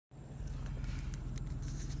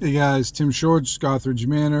Hey guys, Tim Shorts, Gothridge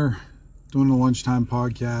Manor, doing a lunchtime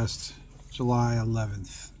podcast, July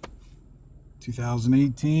 11th,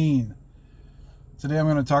 2018. Today I'm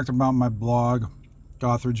going to talk about my blog,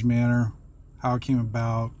 Gothridge Manor, how it came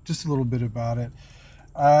about, just a little bit about it.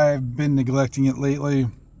 I've been neglecting it lately.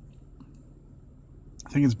 I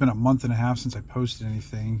think it's been a month and a half since I posted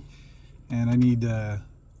anything, and I need to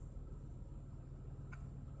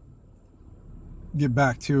get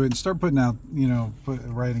back to it and start putting out,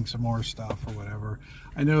 writing some more stuff or whatever.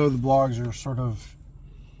 I know the blogs are sort of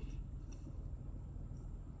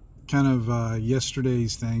kind of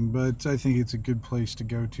yesterday's thing, but I think it's a good place to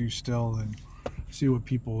go to still and see what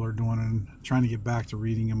people are doing and trying to get back to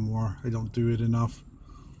reading them more. I don't do it enough.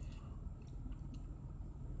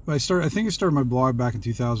 But I think I started my blog back in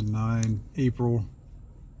 2009, April.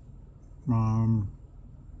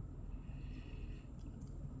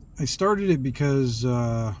 I started it because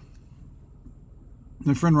my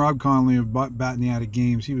friend Rob Conley of Bat in the Attic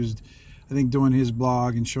Games, he was, I think, doing his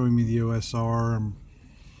blog and showing me the OSR. And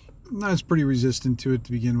I was pretty resistant to it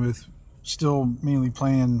to begin with. Still mainly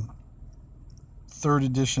playing 3rd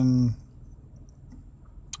edition.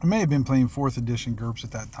 I may have been playing 4th edition GURPS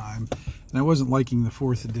at that time, and I wasn't liking the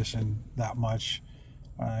 4th edition that much.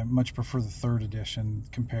 I much prefer the 3rd edition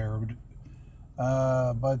compared.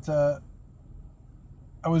 But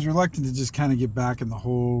I was reluctant to just kind of get back in the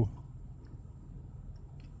whole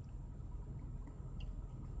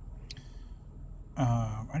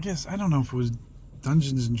I guess, I don't know if it was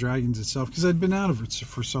Dungeons and Dragons itself, because I'd been out of it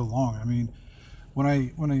for so long. I mean,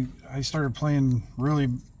 when I started playing really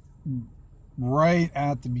right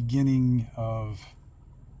at the beginning of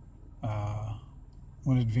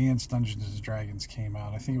when Advanced Dungeons and Dragons came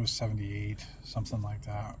out, I think it was 78, something like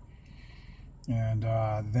that. And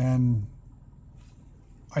then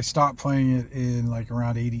I stopped playing it in like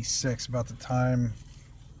around 86, about the time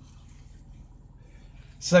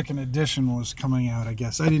 2nd edition was coming out, I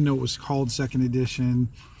guess. I didn't know it was called 2nd edition.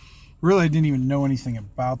 Really, I didn't even know anything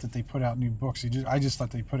about that they put out new books. I just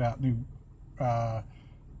thought they put out new the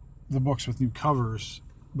books with new covers,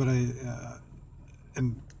 but I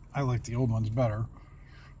liked the old ones better,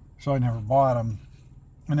 so I never bought them.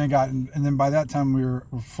 And then by that time we were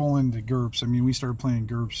full into GURPS. I mean, we started playing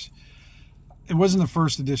GURPS. It wasn't the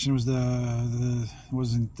 1st edition. It was it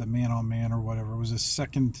wasn't the Man on Man or whatever. It was the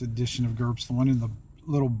 2nd edition of GURPS, the one in the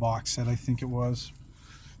little box set, I think it was.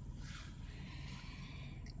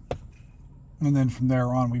 And then from there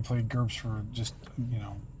on, we played GURPS for just,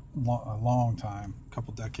 a long time, a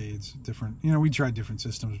couple decades. Different, we tried different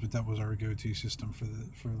systems, but that was our go-to system for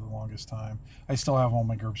the longest time. I still have all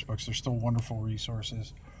my GURPS books. They're still wonderful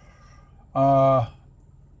resources. But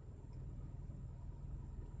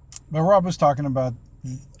Rob was talking about,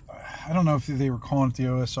 I don't know if they were calling it the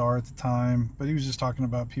OSR at the time, but he was just talking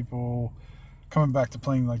about people coming back to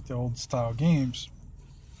playing like the old style games.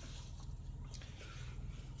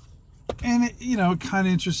 And it kind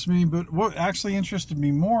of interests me, but what actually interested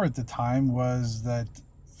me more at the time was that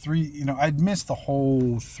I'd missed the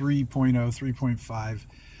whole 3.0, 3.5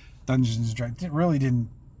 Dungeons and Dragons. Really didn't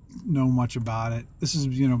know much about it. This is,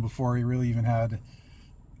 before I really even had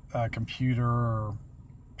a computer or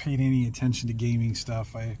paid any attention to gaming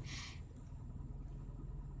stuff. I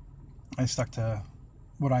stuck to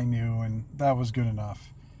what I knew, and that was good enough.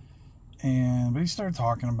 But he started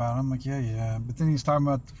talking about it. I'm like, yeah. But then he's talking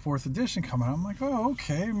about the 4th edition coming out. I'm like, oh,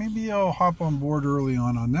 okay. Maybe I'll hop on board early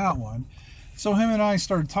on that one. So him and I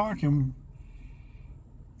started talking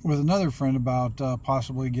with another friend about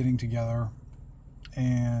possibly getting together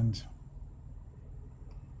and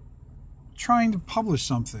trying to publish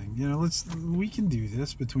something. We can do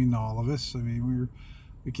this between all of us. I mean,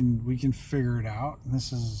 we can figure it out. And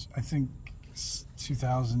this is, I think,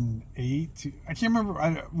 2008. I can't remember.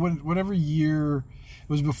 Whatever year it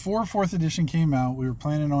was before 4th edition came out. We were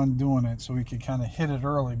planning on doing it so we could kind of hit it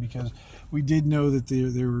early, because we did know that they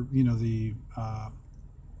were,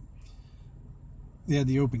 they had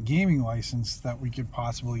the open gaming license that we could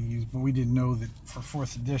possibly use, but we didn't know that for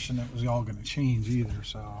 4th edition it was all going to change either.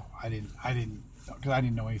 So I didn't because I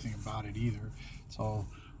didn't know anything about it either. So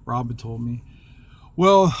Rob had told me.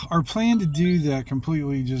 Well, our plan to do that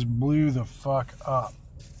completely just blew the fuck up.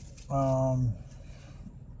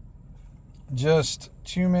 Just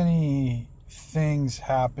too many things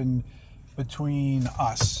happened between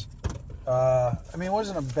us. It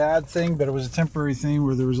wasn't a bad thing, but it was a temporary thing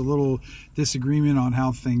where there was a little disagreement on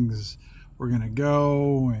how things were going to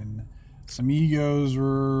go, and some egos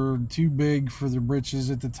were too big for their britches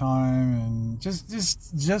at the time, and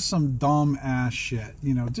just some dumb ass shit,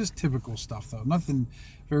 just typical stuff though. Nothing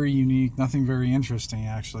very unique, nothing very interesting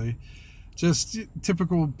actually. just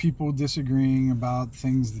typical people disagreeing about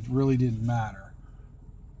things that really didn't matter.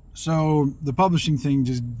 So the publishing thing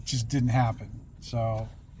just didn't happen. So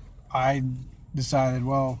I decided,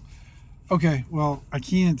 well, okay, well, I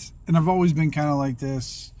can't, and I've always been kind of like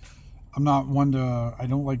this. I'm not one to, I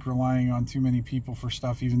don't like relying on too many people for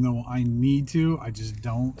stuff, even though I need to. I just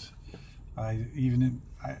don't.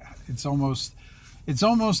 It's almost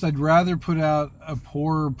I'd rather put out a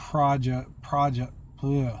poor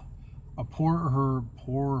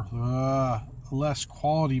less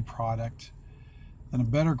quality product than a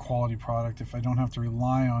better quality product if I don't have to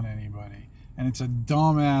rely on anybody. And it's a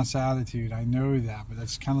dumbass attitude, I know that, but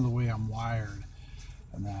that's kind of the way I'm wired.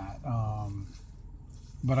 And that,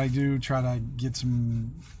 but I do try to get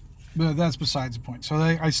some. But that's besides the point. So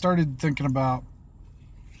I started thinking about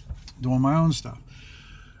doing my own stuff.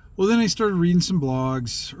 Well, then I started reading some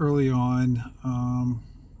blogs early on.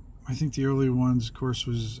 I think the early ones, of course,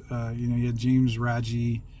 was, you had James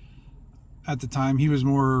Raggi. At the time, he was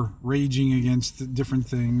more raging against different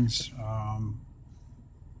things.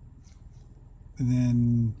 And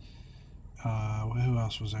then, who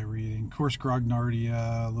else was I reading? Of course,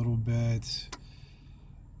 Grognardia a little bit.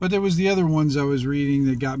 But there was the other ones I was reading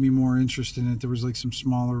that got me more interested in it. There was like some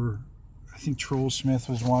smaller, I think Trollsmith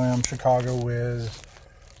was one of them, Chicago Wiz.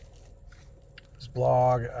 His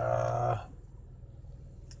blog. I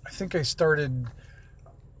think I started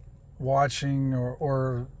watching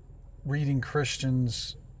or reading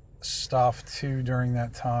Christian's stuff too during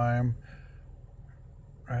that time.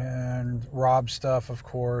 And Rob's stuff, of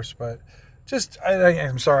course. But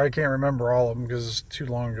I'm sorry, I can't remember all of them because it's too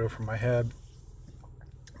long ago from my head.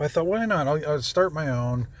 I thought, why not? I'll start my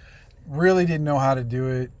own. Really didn't know how to do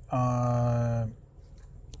it.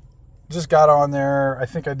 Just got on there. I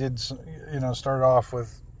think I did, started off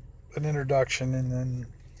with an introduction and then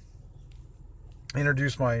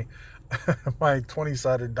introduced my my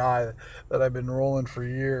 20-sided die that I've been rolling for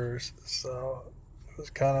years. So it was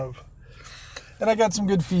kind of, and I got some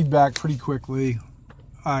good feedback pretty quickly.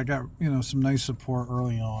 I got, some nice support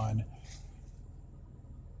early on.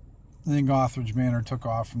 And then Gothridge Manor took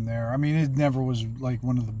off from there. I mean, it never was like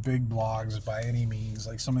one of the big blogs by any means.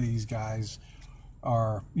 Like some of these guys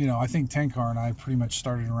are, I think Tenkar and I pretty much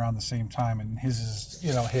started around the same time, and his is,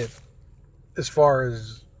 hit as far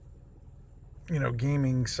as,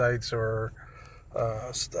 gaming sites or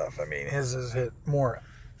stuff. I mean, his has hit more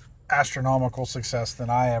astronomical success than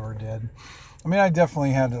I ever did. I mean, I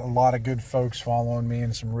definitely had a lot of good folks following me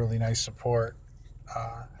and some really nice support.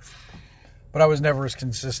 But I was never as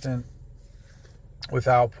consistent with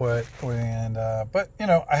output. And but,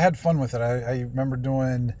 I had fun with it. I remember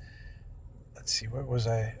doing, let's see, what was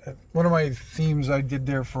I? One of my themes I did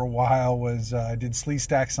there for a while was I did Slee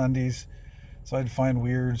Stack Sundays. So I'd find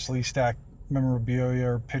weird Slee Stack memorabilia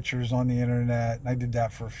or pictures on the internet. And I did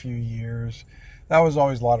that for a few years. That was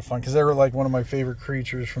always a lot of fun because they were like one of my favorite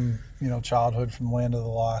creatures from, childhood, from Land of the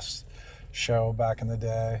Lost show back in the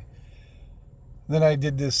day. Then I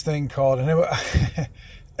did this thing called, and it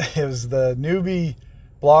was the Newbie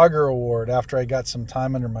Blogger Award after I got some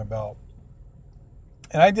time under my belt.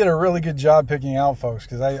 And I did a really good job picking out folks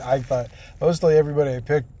because I thought mostly everybody I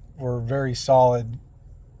picked were very solid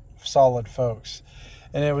folks.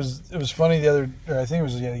 And it was funny I think it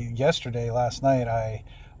was yesterday, last night, I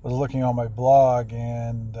was looking on my blog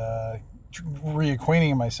and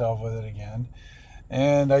reacquainting myself with it again.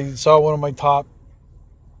 And I saw one of my top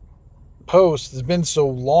posts. It's been so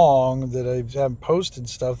long that I haven't posted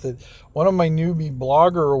stuff that one of my Newbie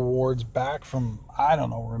Blogger Awards back from, I don't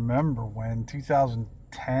know, remember when,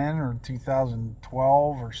 2010 or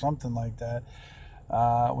 2012 or something like that,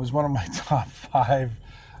 was one of my top 5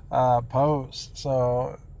 posts.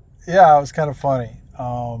 So, yeah, it was kind of funny.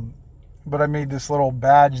 But I made this little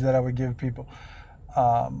badge that I would give people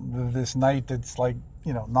this night that's like,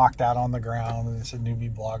 knocked out on the ground, and it's a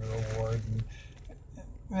Newbie Blogger Award.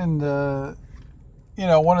 And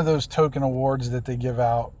one of those token awards that they give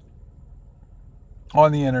out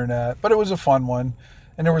on the internet. But it was a fun one.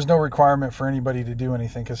 And there was no requirement for anybody to do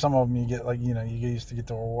anything. Because some of them you get like, you used to get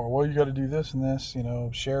the award. Well, you got to do this and this,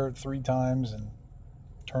 share it 3 times and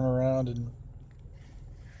turn around and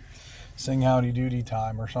sing Howdy Doody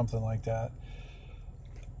Time or something like that.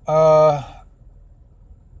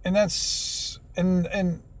 And that's, and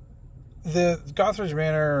the Gothridge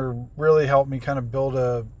Manor really helped me kind of build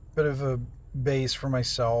a bit of a base for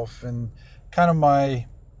myself and kind of my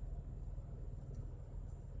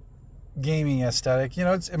gaming aesthetic.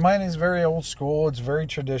 Mine is very old school. It's very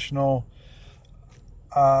traditional.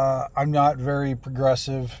 I'm not very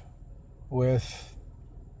progressive with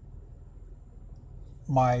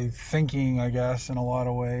my thinking, I guess, in a lot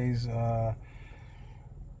of ways.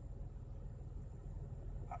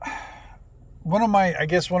 One of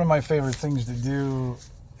my favorite things to do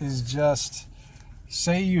is just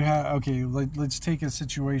say you have, okay, let's take a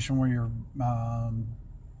situation where you're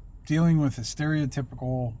dealing with a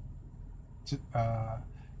stereotypical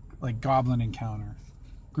like goblin encounter.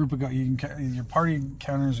 Your party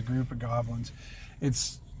encounters a group of goblins.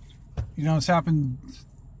 It's happened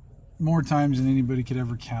more times than anybody could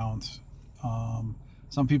ever count.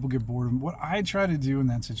 Some people get bored of them. What I try to do in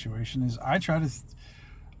that situation is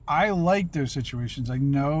I like those situations. I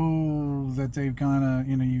know that they've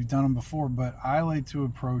you've done them before, but I like to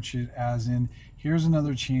approach it as in, here's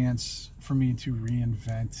another chance for me to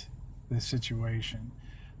reinvent this situation.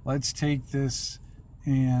 Let's take this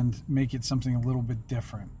and make it something a little bit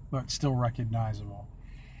different, but still recognizable.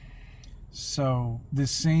 So this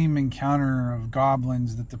same encounter of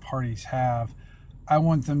goblins that the parties have, I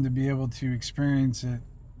want them to be able to experience it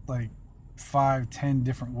like 5-10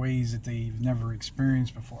 different ways that they've never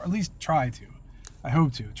experienced before. At least try to. I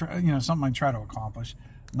hope to. Something I try to accomplish.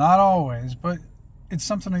 Not always, but it's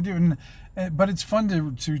something I do. But it's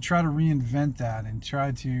fun to try to reinvent that and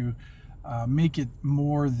try to make it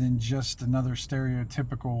more than just another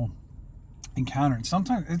stereotypical encounter. And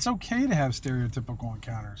sometimes it's okay to have stereotypical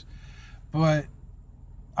encounters, but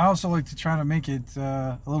I also like to try to make it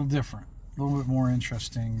a little different, a little bit more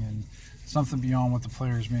interesting, and something beyond what the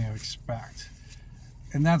players may expect.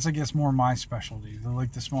 And that's, I guess, more my specialty.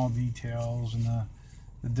 The small details and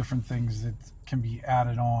the different things that can be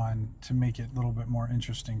added on to make it a little bit more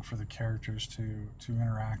interesting for the characters to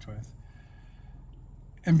interact with.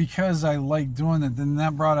 And because I like doing it, then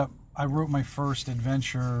that brought up, I wrote my first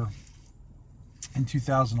adventure in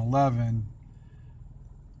 2011,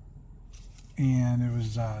 and it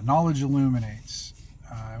was Knowledge Illuminates.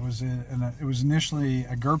 It was initially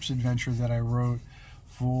a GURPS adventure that I wrote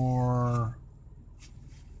for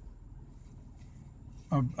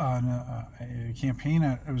a campaign.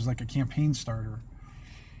 It was like a campaign starter,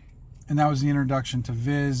 and that was the introduction to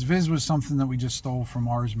Viz. Viz was something that we just stole from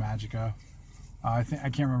Ars Magica. I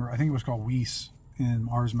can't remember. I think it was called Weiss in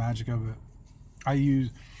Ars Magica, but I use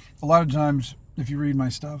a lot of times, if you read my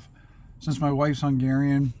stuff, since my wife's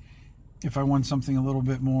Hungarian, if I want something a little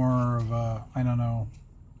bit more of a, I don't know,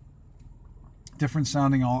 different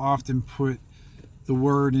sounding, I'll often put the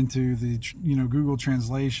word into the Google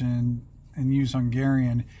translation and use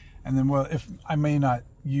Hungarian, and then if I may not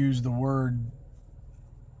use the word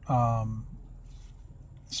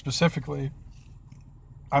specifically,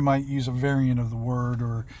 I might use a variant of the word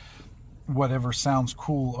or whatever sounds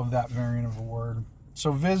cool of that variant of a word.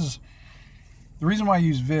 So Viz, the reason why I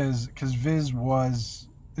use Viz, because Viz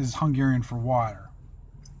is Hungarian for water,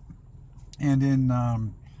 and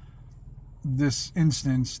in this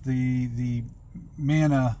instance, the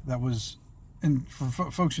mana that was, and for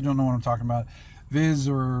folks who don't know what I'm talking about, Viz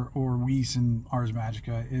or Weiss in Ars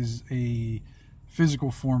Magica is a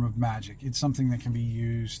physical form of magic. It's something that can be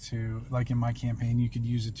used to, like in my campaign, you could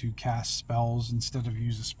use it to cast spells instead of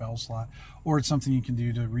use a spell slot, or it's something you can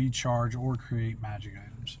do to recharge or create magic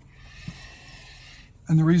items.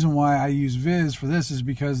 And the reason why I use Viz for this is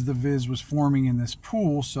because the Viz was forming in this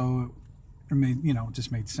pool, so it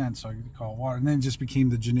just made sense, so I could call it water, and then it just became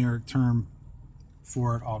the generic term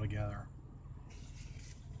for it altogether.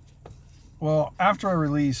 Well, after I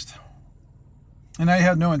released, and I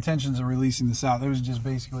had no intentions of releasing this out, it was just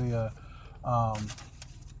basically a,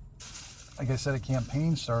 like I said, a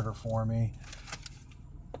campaign starter for me.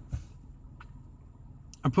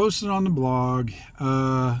 I posted on the blog.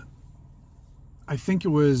 I think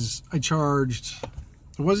I charged,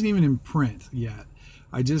 it wasn't even in print yet.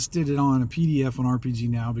 I just did it on a PDF on RPG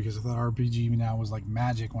Now because I thought RPG Now was like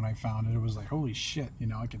magic when I found it. It was like, holy shit,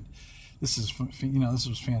 this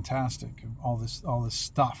was fantastic. All this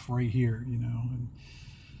stuff right here,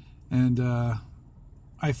 and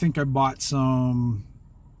I think I bought some,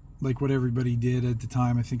 like what everybody did at the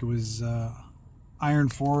time. I think it was Iron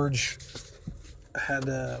Forge had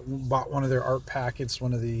bought one of their art packets,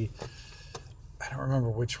 one of the, I don't remember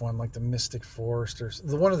which one, like the Mystic Forest or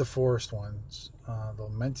one of the forest ones, the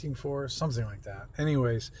Lamenting Forest, something like that.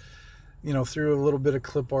 Anyways, threw a little bit of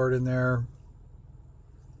clip art in there,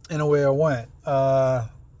 and away I went. Now,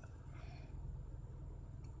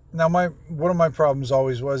 one of my problems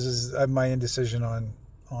always was my indecision on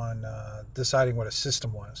deciding what a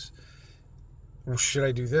system was. Well, should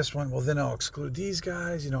I do this one? Well, then I'll exclude these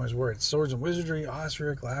guys. I was worried. Swords and Wizardry,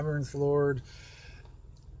 Osric, Labyrinth Lord.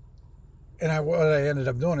 And what I ended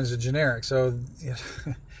up doing is a generic. So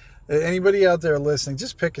anybody out there listening,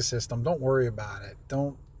 just pick a system. Don't worry about it.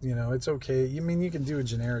 Don't It's okay. I mean, you can do a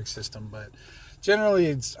generic system, but generally,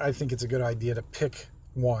 I think it's a good idea to pick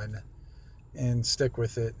one and stick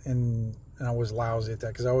with it. And I was lousy at that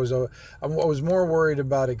because I was more worried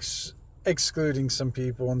about excluding some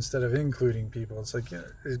people instead of including people. It's like,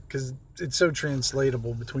 because it's so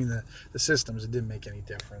translatable between the systems, it didn't make any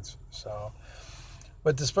difference. So,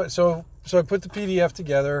 but so I put the PDF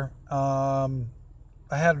together.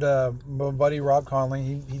 I had my buddy Rob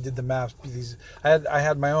Conley. He did the maps. I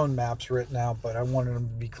had my own maps written out, but I wanted them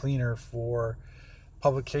to be cleaner for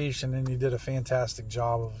publication, and he did a fantastic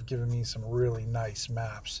job of giving me some really nice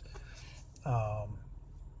maps.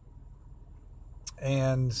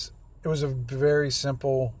 And it was a very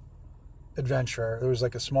simple adventure. There was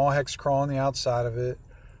like a small hex crawl on the outside of it.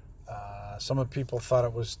 Some of the people thought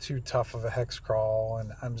it was too tough of a hex crawl,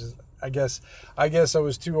 and I guess I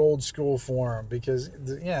was too old school for them because,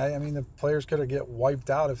 the players could have get wiped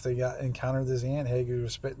out if they encountered this antheg who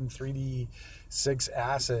was spitting 3D6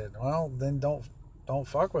 acid. Well, then don't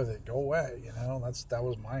fuck with it. Go away. That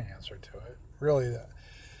was my answer to it. Really.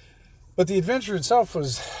 But the adventure itself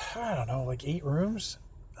was, I don't know, like 8 rooms,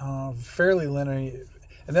 fairly linear.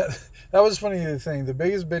 And that was funny. The thing, the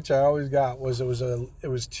biggest bitch I always got was the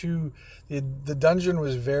dungeon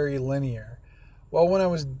was very linear. Well, when I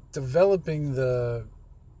was developing the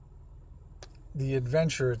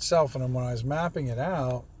adventure itself, and when I was mapping it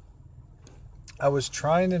out, I was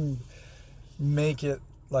trying to make it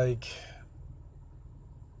like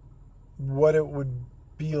what it would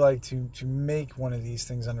be like to make one of these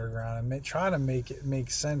things underground, and try to make it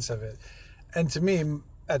make sense of it. And to me,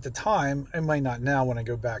 at the time, it might not now when I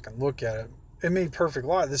go back and look at it, it made perfect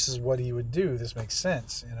lot. This is what he would do. This makes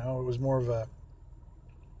sense. It was more of it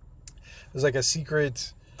was like a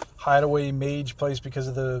secret hideaway mage place because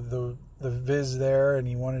of the viz there, and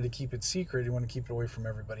he wanted to keep it secret. He wanted to keep it away from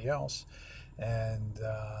everybody else. And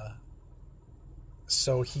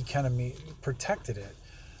so he kind of protected it.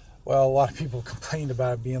 Well, a lot of people complained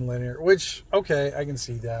about it being linear, which, okay, I can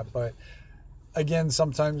see that. But again,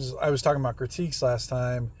 sometimes I was talking about critiques last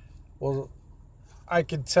time. Well, I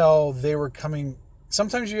could tell they were coming.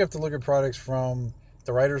 Sometimes you have to look at products from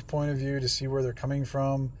the writer's point of view to see where they're coming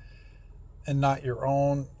from and not your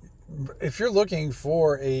own. If you're looking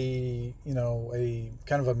for a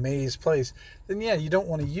kind of a maze place, then yeah, you don't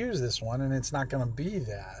want to use this one, and it's not going to be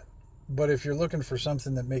that. But if you're looking for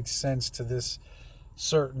something that makes sense to this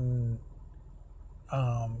certain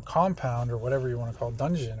compound or whatever you want to call it,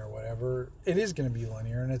 dungeon or whatever, it is going to be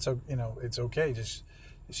linear, and it's okay. Just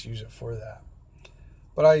use it for that.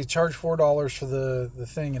 But I charged $4 for the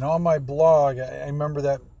thing, and on my blog, I remember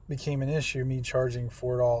that became an issue, me charging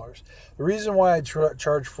 $4. The reason why I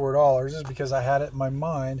charged $4 is because I had it in my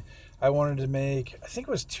mind. I wanted to make, I think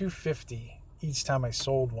it was $2.50 each time I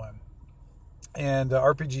sold one. And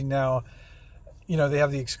RPG Now, they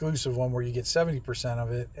have the exclusive one where you get 70%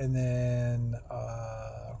 of it, and then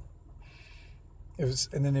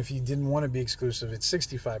if you didn't want to be exclusive, it's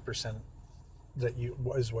 65% that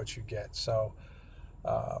is what you get. So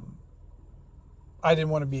I didn't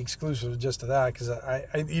want to be exclusive just to that because I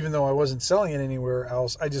even though I wasn't selling it anywhere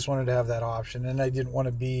else, I just wanted to have that option, and I didn't want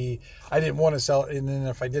to sell it. And then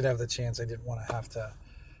if I did have the chance, I didn't want to have to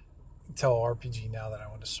tell RPG Now that I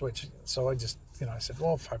want to switch. So I just, I said,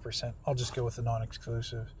 well, 5%, I'll just go with the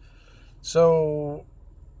non-exclusive. So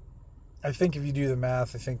I think if you do the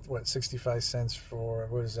math, I think 65 cents for,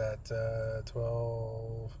 what is that?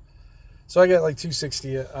 12. So I got like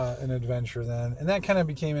 $2.60 an adventure then. And that kind of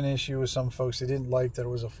became an issue with some folks. They didn't like that it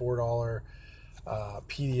was a $4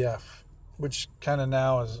 PDF, which kind of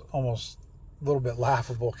now is almost a little bit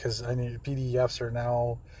laughable because PDFs are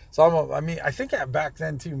now. So I think back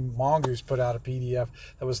then too, Mongoose put out a PDF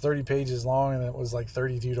that was 30 pages long and it was like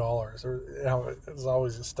 $32. It was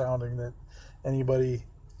always astounding that anybody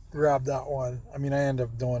grabbed that one. I ended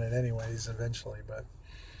up doing it anyways eventually, but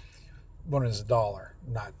one is $1,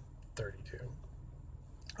 not 32.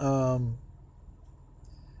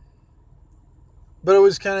 But it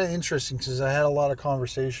was kind of interesting because I had a lot of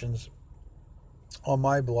conversations on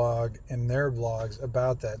my blog and their blogs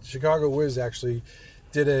about that. Chicago Wiz actually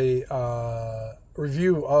did a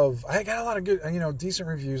review of. I got a lot of good, decent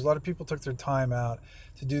reviews. A lot of people took their time out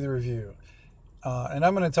to do the review, and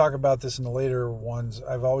I'm going to talk about this in the later ones.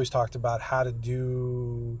 I've always talked about how to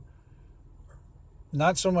do.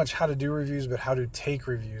 Not so much how to do reviews, but how to take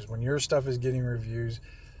reviews. When your stuff is getting reviews,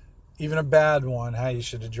 even a bad one, how you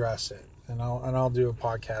should address it. And I'll do a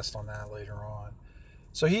podcast on that later on.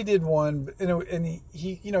 So he did one, and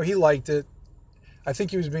he liked it. I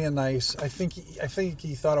think he was being nice. I think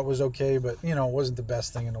he thought it was okay, but it wasn't the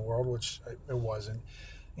best thing in the world, which it wasn't.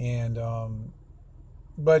 And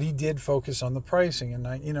but he did focus on the pricing, and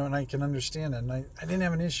I can understand it, and I didn't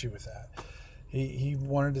have an issue with that. He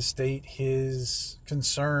wanted to state his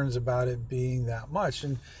concerns about it being that much.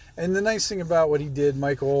 And the nice thing about what he did,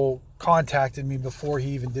 Michael contacted me before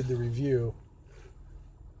he even did the review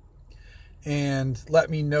and let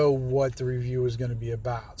me know what the review was going to be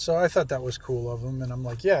about. So I thought that was cool of him. And I'm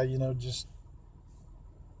like, yeah, just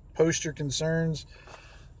post your concerns,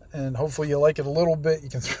 and hopefully you like it a little bit. You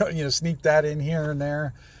can throw, sneak that in here and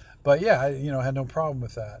there. But yeah, I had no problem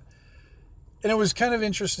with that. And it was kind of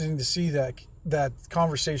interesting to see that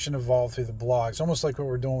conversation evolve through the blogs, almost like what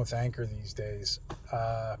we're doing with Anchor these days,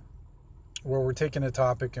 where we're taking a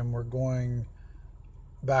topic and we're going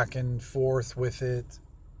back and forth with it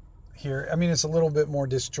here. I mean, it's a little bit more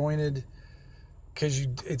disjointed because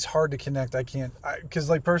it's hard to connect.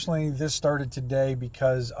 Because personally, this started today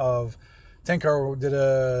because of Tenkar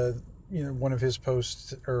did one of his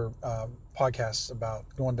posts or podcasts about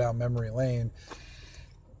going down memory lane.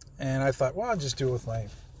 And I thought, well, I'll just do it with my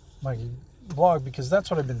blog, because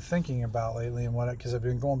that's what I've been thinking about lately, and because I've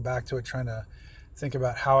been going back to it, trying to think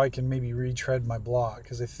about how I can maybe retread my blog,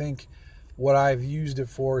 because I think what I've used it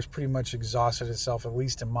for is pretty much exhausted itself, at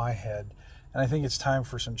least in my head. And I think it's time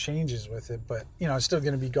for some changes with it. But, it's still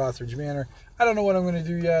going to be Gothridge Manor. I don't know what I'm going to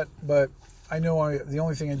do yet, but I know the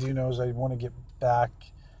only thing I do know is I want to get back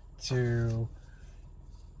to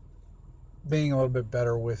being a little bit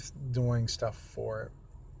better with doing stuff for it.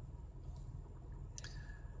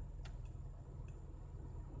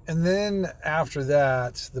 And then after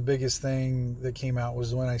that, the biggest thing that came out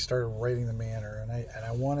was when I started writing the Manor. And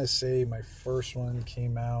I want to say my first one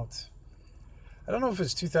came out, I don't know if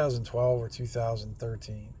it's 2012 or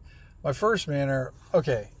 2013. My first Manor,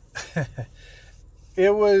 okay.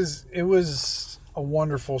 It was a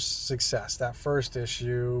wonderful success. That first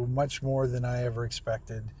issue, much more than I ever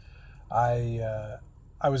expected. I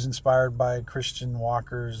was inspired by Christian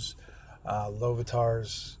Walker's,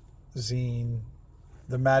 Lovitar's zine,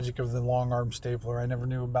 The Magic of the Long Arm Stapler. I never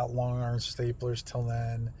knew about long arm staplers till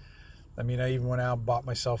then. I mean, I even went out and bought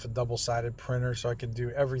myself a double-sided printer so I could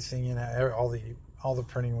do everything in all the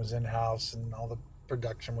printing was in-house and all the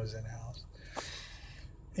production was in-house.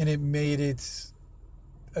 And it made it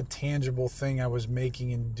a tangible thing I was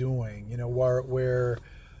making and doing. Where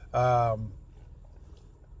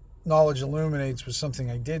Knowledge Illuminates was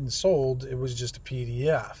something I did and sold. It was just a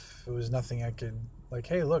PDF. It was nothing I could,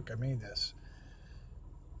 hey, look, I made this.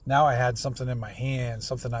 Now I had something in my hand,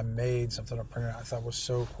 something I made, something I printed. I thought was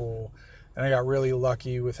so cool. And I got really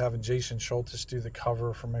lucky with having Jason Schultes do the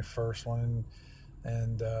cover for my first one.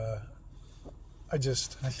 And I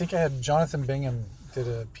think I had Jonathan Bingham did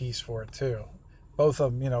a piece for it too. Both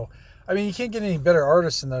of them, I mean, you can't get any better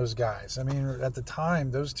artists than those guys. I mean, at the time,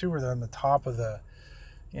 those two were on the top of the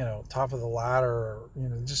ladder,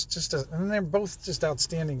 and they're both just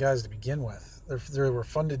outstanding guys to begin with. They were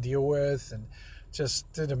fun to deal with and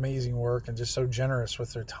just did amazing work and just so generous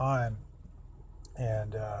with their time.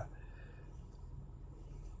 And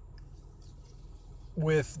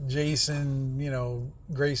with Jason,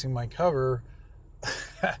 gracing my cover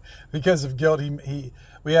because of guilt,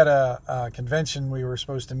 we had a convention we were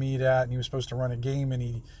supposed to meet at, and he was supposed to run a game,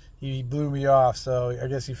 and he blew me off. So I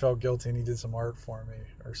guess he felt guilty, and he did some art for me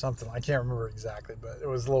or something. I can't remember exactly, but it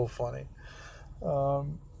was a little funny.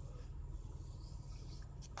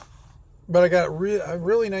 But I got a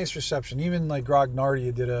really nice reception. Even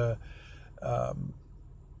Gothridge did a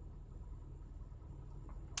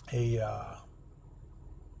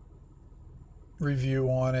review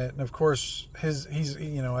on it, and of course he's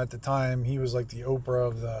at the time he was like the Oprah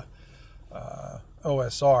of the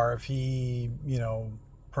OSR. If he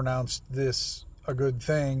pronounced this a good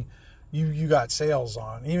thing, you got sales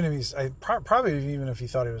on. Even if even if he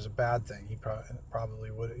thought it was a bad thing, he probably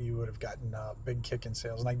would have gotten a big kick in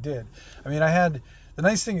sales, and I did. I mean, I had the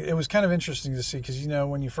nice thing. It was kind of interesting to see because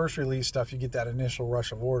when you first release stuff, you get that initial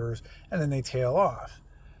rush of orders, and then they tail off.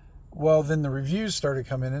 Well, then the reviews started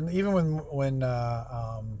coming in. Even when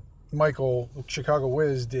Michael, Chicago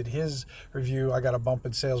Wiz, did his review, I got a bump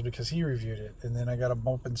in sales because he reviewed it. And then I got a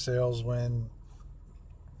bump in sales when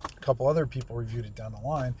a couple other people reviewed it down the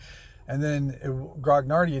line. And then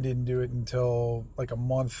Gothridge didn't do it until a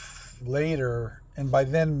month later. And by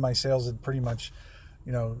then my sales had pretty much,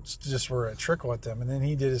 just were a trickle at them. And then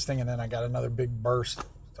he did his thing, and then I got another big burst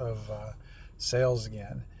of sales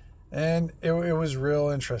again. And it was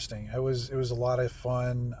real interesting. It was a lot of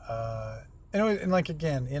fun.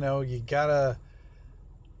 Again, you gotta,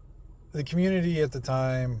 the community at the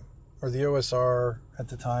time, or the OSR at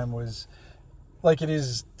the time, was like it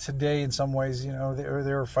is today in some ways. They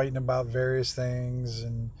were fighting about various things,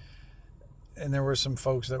 and and there were some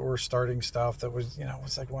folks that were starting stuff that was,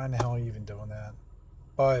 it's like, why in the hell are you even doing that?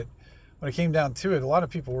 But when it came down to it, a lot of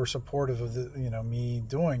people were supportive of me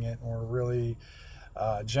doing it, and were really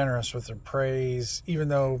generous with their praise, even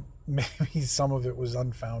though maybe some of it was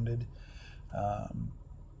unfounded. And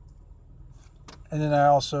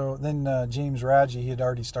then James Radji, he had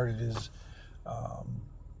already started his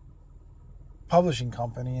publishing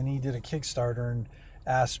company, and he did a Kickstarter and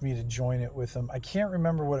asked me to join it with him. I can't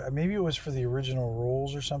remember maybe it was for the original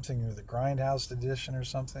rules or something, or the Grindhouse edition or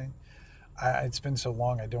something. It's been so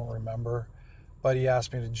long, I don't remember. But he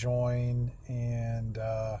asked me to join, and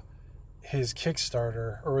his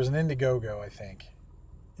Kickstarter, or it was an Indiegogo, I think.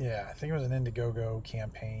 Yeah, I think it was an Indiegogo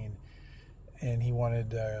campaign, and he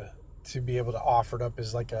wanted to be able to offer it up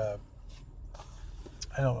as like I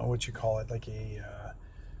don't know what you call it, like a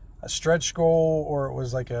stretch goal, or it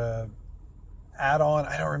was like a add-on.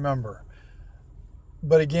 I don't remember.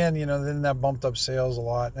 But again, then that bumped up sales a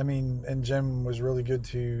lot. I mean, and Jim was really good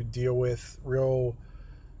to deal with.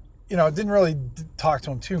 Didn't really talk to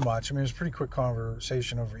him too much. I mean, it was a pretty quick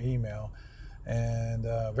conversation over email, and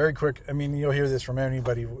very quick. I mean, you'll hear this from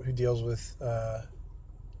anybody who deals with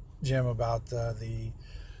Jim about the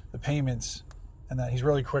payments, and that he's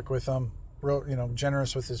really quick with them,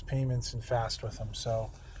 generous with his payments and fast with them. So,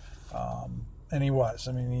 and he was.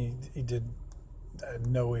 I mean, he did.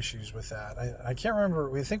 No issues with that. I can't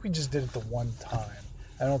remember. I think we just did it the one time.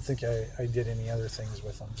 I don't think I did any other things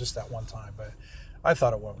with them, just that one time. But I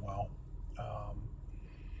thought it went well.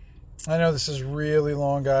 I know this is really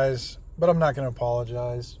long, guys, but I'm not going to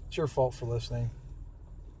apologize. It's your fault for listening.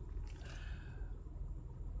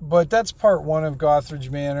 But that's part one of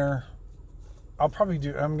Gothridge Manor. I'm going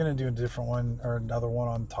to do a different one, or another one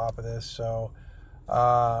on top of this. So,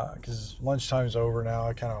 because lunchtime's over now.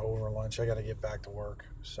 I kind of over lunch. I got to get back to work.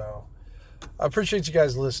 So I appreciate you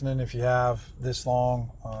guys listening if you have this long.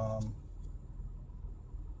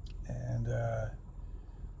 And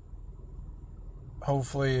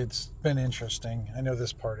hopefully it's been interesting. I know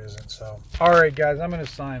this part isn't. So, all right, guys, I'm going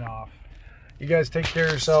to sign off. You guys take care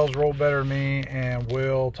of yourselves, roll better than me, and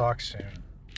we'll talk soon.